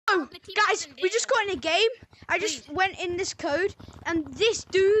Bro, guys, we just got in a game. I just went in this code, and this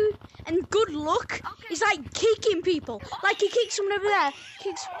dude, and good luck, is like kicking people. Like he kicked someone over there.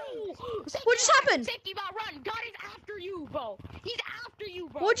 What just happened? Safety bot, run! God is after you, bro. He's after you,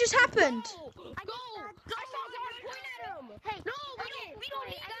 bro. What just happened? Go! I saw God point at him. Hey, no, we don't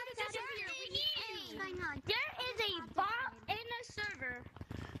need God is here. We need you. There is a bot in the server,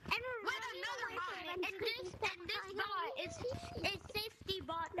 and we're running another bot, and this bot is safety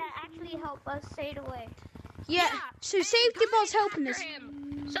bot that actually helped us save away. Yeah. So safety bot's helping us.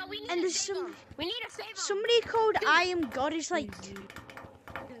 So we need And to there's save him. We need to save him. Somebody called I Am God is like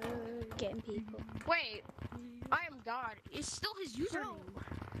getting people. Wait, I am God. It's still his username.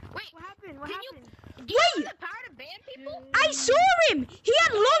 Wait, What happened? What happened? do you Wait! have the power to ban people? I saw him. He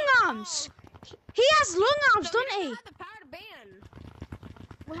had long arms. He has long arms, So doesn't he? have the power to ban.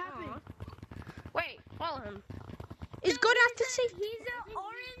 What happened? Wait, follow him. Is God after safety? He's an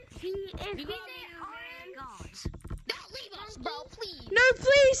orange. He is You he's got an orange. Don't leave us, bro, please. No,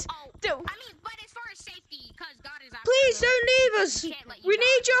 please. Oh, Don't. I mean, but as far as safety, because God is after Please us, don't leave us. we can't let you We die.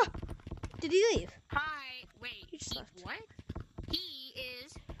 need you. Did he leave? Hi, wait, He just left. what? He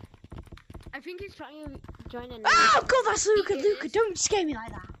is, I think he's trying to join in. Oh God, that's Luca. He Luca, is- don't scare me like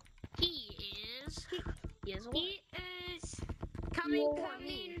that. he is what? He is coming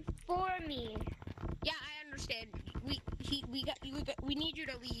for me. Yeah, I understand. We need you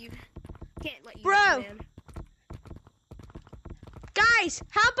to leave. Can't let you Bro. go, man. Guys,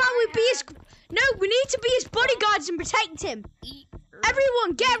 how about we be his? No, we need to be his bodyguards and protect him. Eat.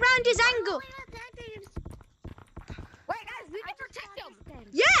 Everyone, get around his angle. Wait, guys, we can protect him.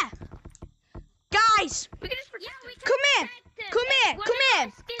 Yeah. Guys, We can just protect him. come here. Come here. Come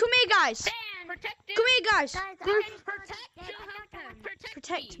here. Come here, guys. Protect him. Come here, guys.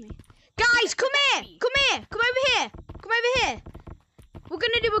 Protect me. Guys, come here. Come here. Come over here. Come over here. We're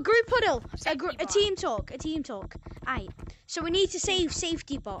gonna do a group huddle. A team talk. A team talk. Alright. So we need to save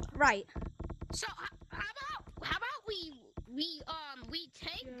safety bot. Right. So how about we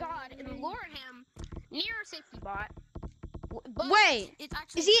take God and lure him near a safety bot. But Wait, it's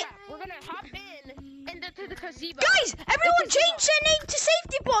actually is he- a trap. We're gonna hop in to the gazebo. Guys, everyone change their name to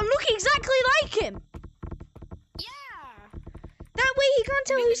safety bot. Look exactly like him. Yeah. That way he can't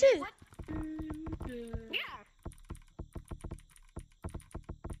tell who's who. Yeah.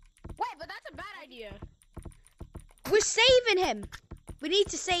 Wait, but that's a bad idea. We're saving him. We need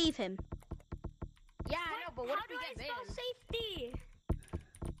to save him. Yeah, I know, but what How if do we I get spell banned? safety?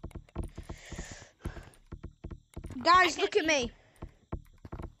 Guys, look at me.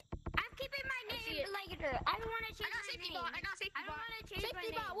 I'm keeping my see name it. like I don't want to change I got my safety name. bot. I got safety I don't bot. want to change my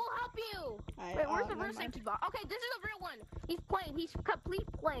Safety name. bot, we'll help you. Wait, Wait, where's the real safety bot? Okay, this is a real one. He's plain. He's complete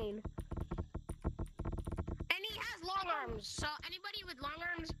plain. And he has long arms. So anybody with long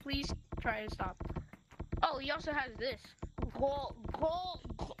arms, please try to stop. Oh, he also has this. Goal.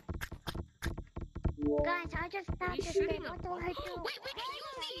 Guys, I just found He's this shooting thing. him. What do I do? Wait, we can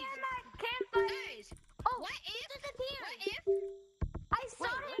use these. Campfire. Guys, Oh, what he if? disappeared. What if? I saw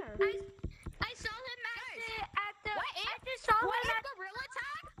Wait, him. where? I saw him at the. What if? I just saw What him if at. Gorilla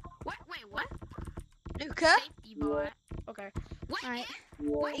Tag? What? Wait, what? Luca, Safety bot. Okay. What Alright. if?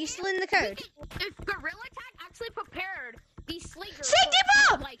 What are you if still in the code? If Gorilla Tag actually prepared these slingers Safety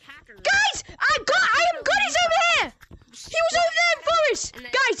bot! like hackers. Guys, I am God is over here. He was over there in Forest. And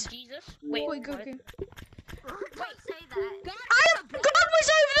then Guys. Jesus. Wait, Wait, go, what? go. Don't say that. God, God was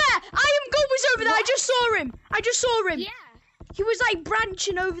over there. God was over there. I just saw him. Yeah. He was like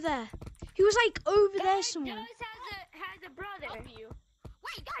branching over there. He was like over there somewhere. Joyce has a brother. help you.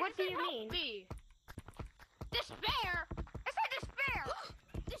 Wait, guys, What it do said you help mean? me. Despair. It said despair.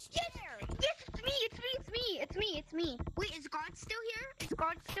 Despair. Yes, it's me. Wait, is God still here? Is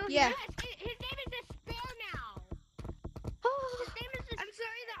God still Yeah. here? Yes, his name is Despair now. His name is.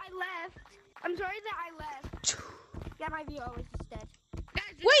 I'm sorry that I left. Yeah, my VO is just dead.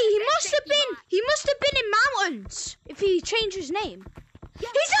 Guys, this Wait, is he a must have safety been. bot. He must have been in mountains. If he changed his name. Yeah.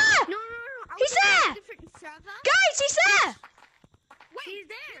 He's there. No. He's there. Different server. Guys, he's there. Wait, He's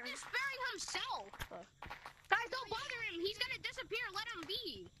there. He's despairing himself. Guys, don't bother him. He's gonna disappear. Let him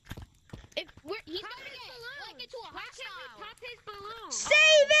be. He's gonna get like into a hostile. Pop his balloon.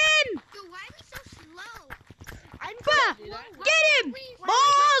 Save him. Dude, why are we so slow? Bah, get him.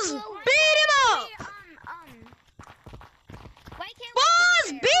 Balls, beat him up. Why can't Balls,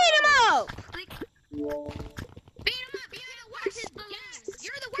 beat him up. Beat him up. You're the worst. Yes,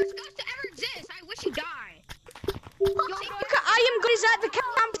 you're the worst ghost to ever exist. I wish you die. Look, I am good as at the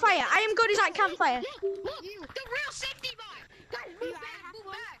campfire. I am good as at campfire. Look, the real safety bot. Guys, move back.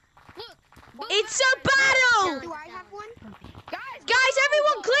 Look. It's a battle. Do I have one? Guys, Guys,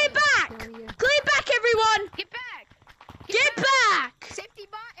 everyone clear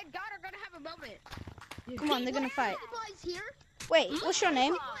on, they're gonna fight. Boys here. Wait, what's your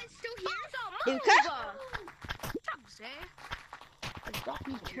name? Boys still here. Luca? What's up, Zay?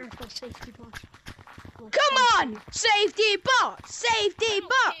 Be careful, safety bot. Come on! Safety bot! Safety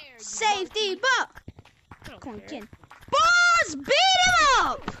bot! Safety bot! Come on, Kin. Boss, beat him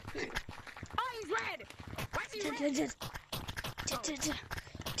up! Oh, he's red. Why's he red?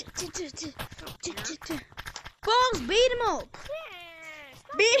 Balls, beat him up!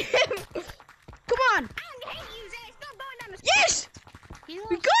 Beat him! Come on! I hate you, Zay. Stop going down the street. Yes! We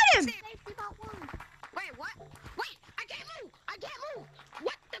got him! Safety bot won. Wait, what? Wait, I can't move. I can't move.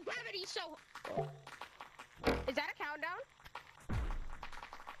 What? The gravity's so... Is that a countdown?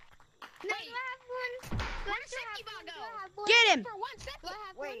 No, Wait. you have one. Where does safety bot go? Get him! For 1 second.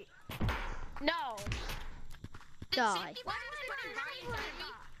 have Wait. No. Did Die. safety bot just put a guy inside me?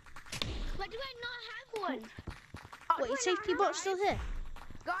 Why do I not have one? Oh, Wait, is safety bot still here?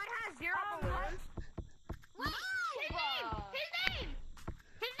 God has 0 balloons. Wait, his name! His name!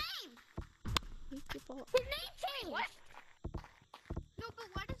 His name! His name changed! What? No, but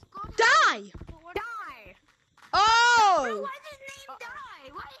why does God Die! Die. Oh! Why does his name die?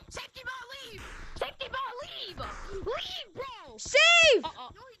 Why? Safety bot, leave. Safety bot, leave. Leave, bro. Save! Uh-oh.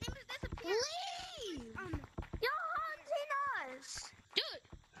 No, his name is disappearing. Leave! You're haunting us! Dude,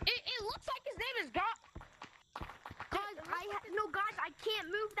 it looks like his name is God. Guys, I can't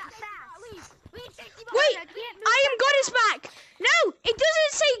move that fast. Leave safety bot. Wait! I can't move I am God is back! No! It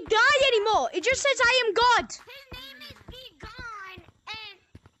doesn't say die anymore! It just says I am God! His name is Be Gone,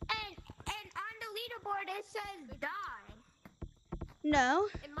 and on the leaderboard it says die. No.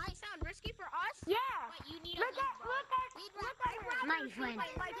 It might sound risky for us. Yeah. But you need Look at My friend.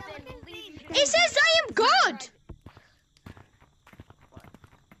 It says I am God!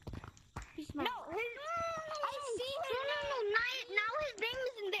 No, I see him. No. Now his name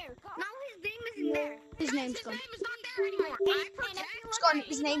is in there. Now his name is in there. His name's His gone. name is not there anymore. I protect. It's gone.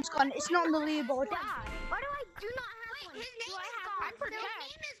 His name's gone. It's not on the leaderboard. Why do I do not have one? His name Do I is have gone. one? I protect. His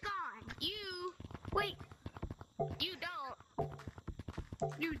name is gone. You Wait. don't.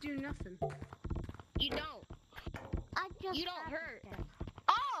 You do nothing. You don't. I just You don't have hurt. one.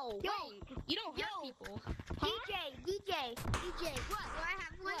 Oh, Yo. wait. You don't hurt Yo. people. DJ. What? Do I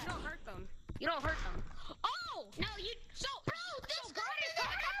have one? You don't hurt them. You don't hurt them. Oh! No, you. So, bro, this guy is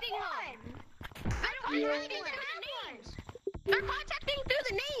contacting him. They're contacting through the names. They're contacting through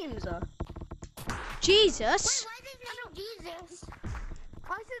the names. Jesus. Why is his name Jesus?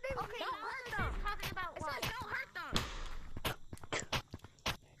 Why is his name Okay, Jesus? don't hurt them. Talking about It what? says don't hurt them.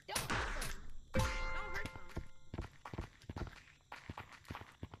 Don't hurt them. Don't hurt them.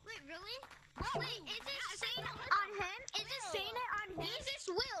 Wait, really? Wait, Is it saying it on him? Is it saying it on him? Jesus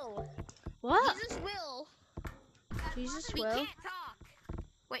will. What? Jesus will. Jesus We will. can't talk.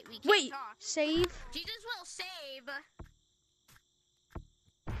 Wait, we can't Wait. talk. Save. Jesus will save.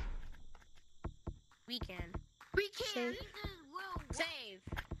 We can. We can. Save. Save.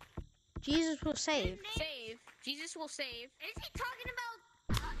 Jesus will save. Save. Jesus will save. Is he talking about?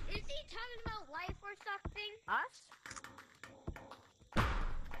 Is he talking about life or something? Us?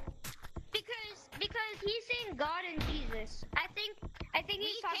 Because he's saying God and Jesus. I think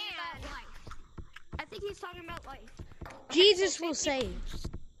he's We talking can. about life. I think he's talking about life. Jesus will save.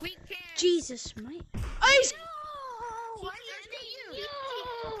 We can. Jesus, mate. Oh, he's... What is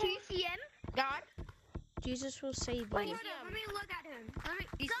it? TCM? God? Jesus will save Wait, you. hold on. Let me look at him.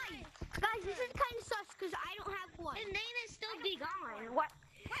 Guys, this is kind of sus because I don't have one. His name is still Be Gone. What?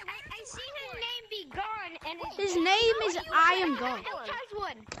 I see his name Be Gone and His name is I am God. has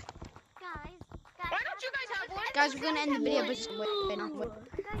one. Guys. Why don't you guys have one? Guys, we're gonna end the video, but wait, no, wait.